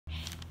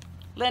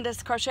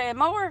Linda's Crochet and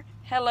More.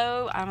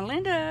 Hello, I'm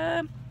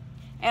Linda.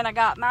 And I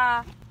got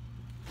my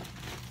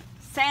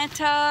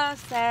Santa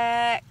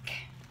sack.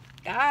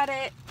 Got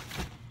it.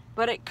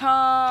 But it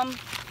come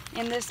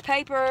in this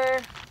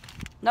paper,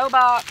 no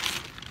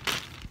box.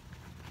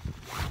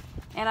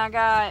 And I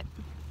got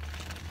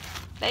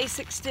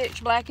Basic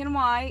Stitch black and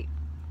white.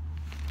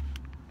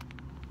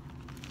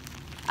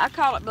 I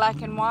call it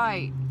black and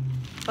white,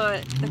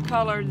 but the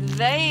color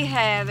they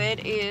have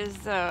it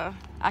is, I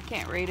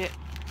can't read it.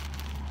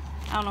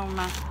 I don't know where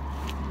my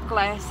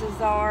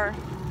glasses are.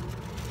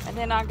 And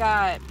then I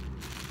got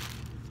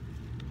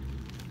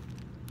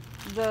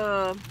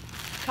the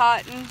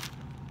cotton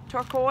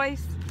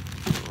turquoise.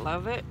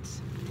 Love it.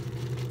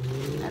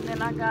 And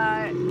then I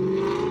got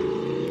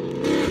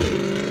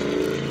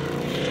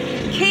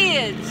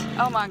kids.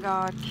 Oh my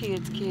God,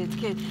 kids.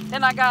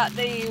 Then I got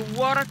the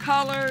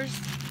watercolors.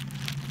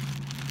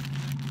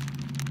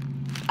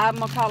 I'm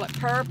gonna call it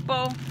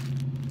purple.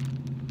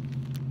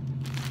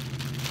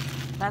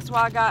 That's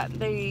why I got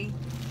the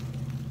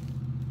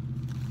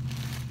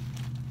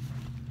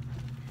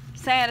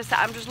Santa sack.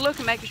 I'm just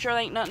looking, making sure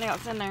there ain't nothing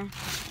else in there.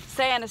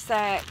 Santa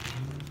sack.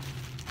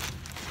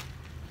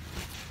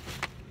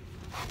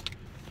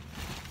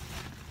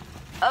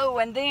 Oh,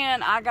 and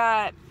then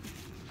I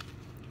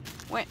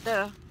went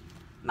to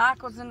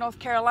Michael's in North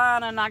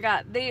Carolina, and I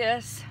got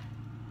this.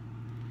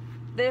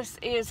 This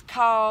is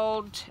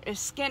called a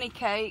Skinny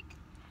Cake,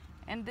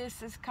 and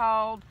this is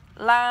called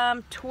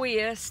Lime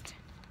Twist.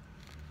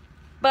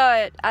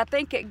 But I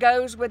think it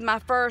goes with my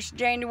first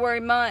January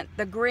month.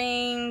 The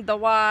green, the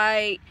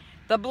white,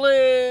 the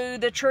blue,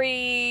 the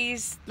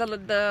trees,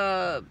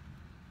 the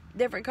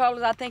different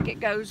colors. I think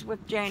it goes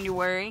with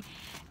January.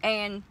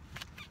 And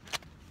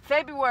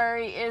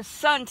February is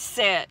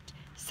sunset.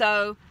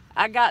 So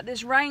I got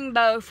this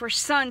rainbow for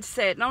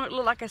sunset. Don't it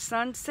look like a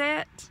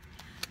sunset?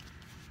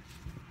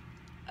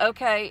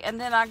 Okay, and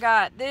then I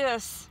got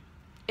this.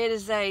 It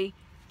is a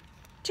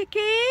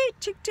ticky.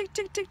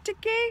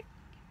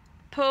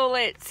 Pull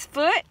its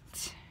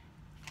foot,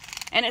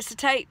 and it's a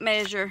tape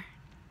measure.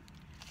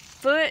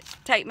 Foot,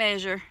 tape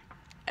measure.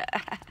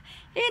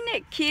 Isn't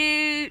it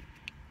cute?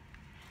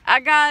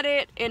 I got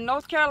it in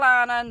North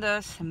Carolina in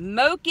the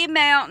Smoky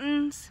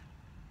Mountains.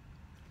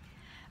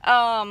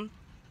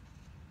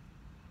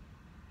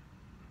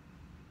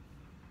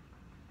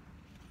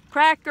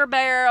 Cracker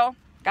Barrel.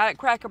 Got it,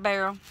 Cracker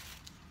Barrel.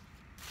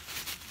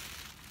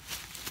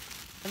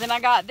 And then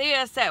I got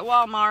this at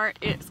Walmart.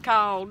 It's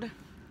called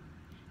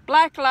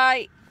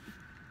Blacklight.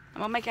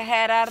 I'm gonna make a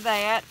hat out of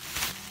that.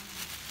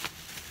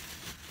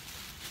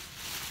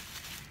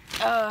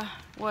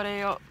 What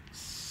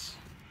else?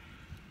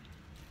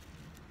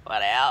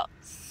 What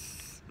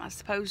else am I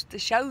supposed to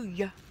show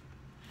you?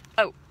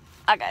 Oh,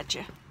 I got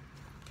you.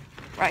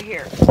 Right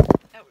here.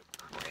 Oh,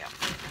 crap.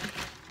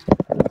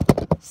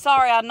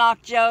 Sorry I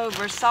knocked you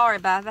over. Sorry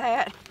about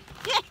that.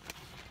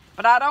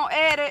 But I don't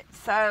edit,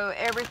 so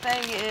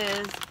everything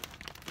is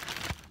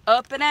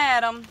up and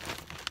at 'em.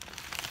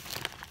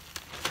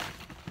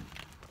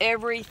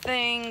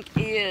 Everything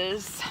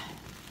is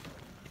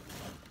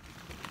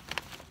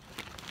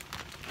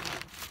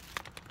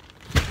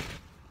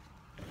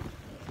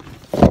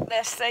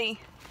let's see.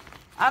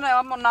 I know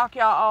I'm gonna knock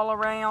y'all all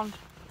around.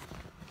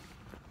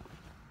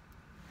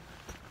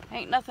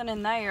 Ain't nothing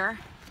in there.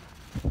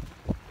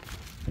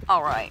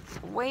 All right,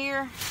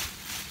 where?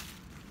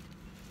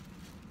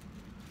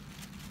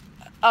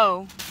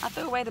 Oh, I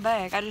threw away the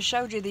bag. I just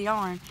showed you the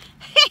yarn.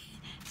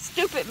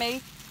 Stupid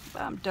me.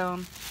 I'm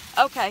dumb.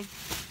 Okay.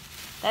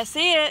 That's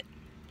it.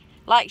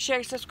 Like,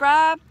 share,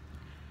 subscribe.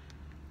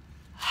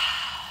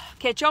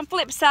 Catch you on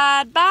flip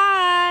side.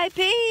 Bye.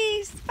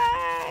 Peace.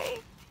 Bye.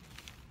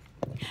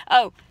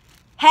 Oh,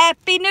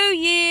 Happy New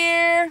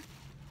Year.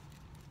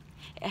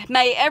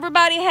 May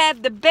everybody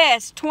have the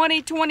best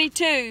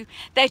 2022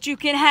 that you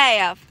can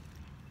have.